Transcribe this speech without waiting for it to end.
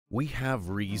We have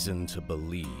reason to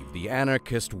believe the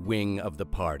anarchist wing of the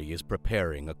party is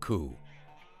preparing a coup.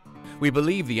 We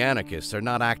believe the anarchists are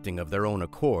not acting of their own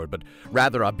accord, but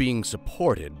rather are being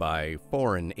supported by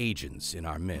foreign agents in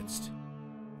our midst.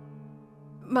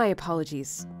 My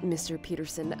apologies, Mr.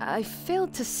 Peterson. I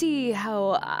failed to see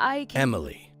how I can—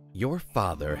 Emily, your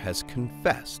father has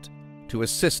confessed to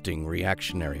assisting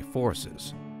reactionary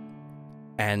forces.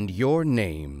 And your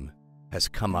name has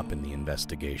come up in the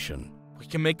investigation. We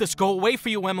can make this go away for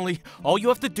you, Emily. All you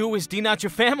have to do is denounce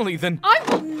your family, then— I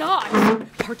will not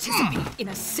participate in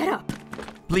a setup.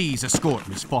 Please escort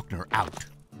Miss Faulkner out.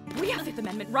 We have Fifth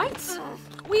Amendment rights.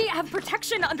 We have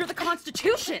protection under the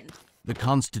Constitution. The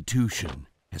Constitution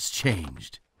has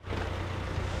changed.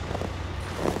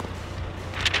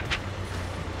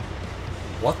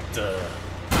 What the?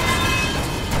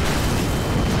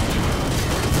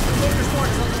 Focus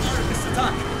marks on the anarchist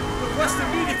attack. Request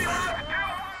immediate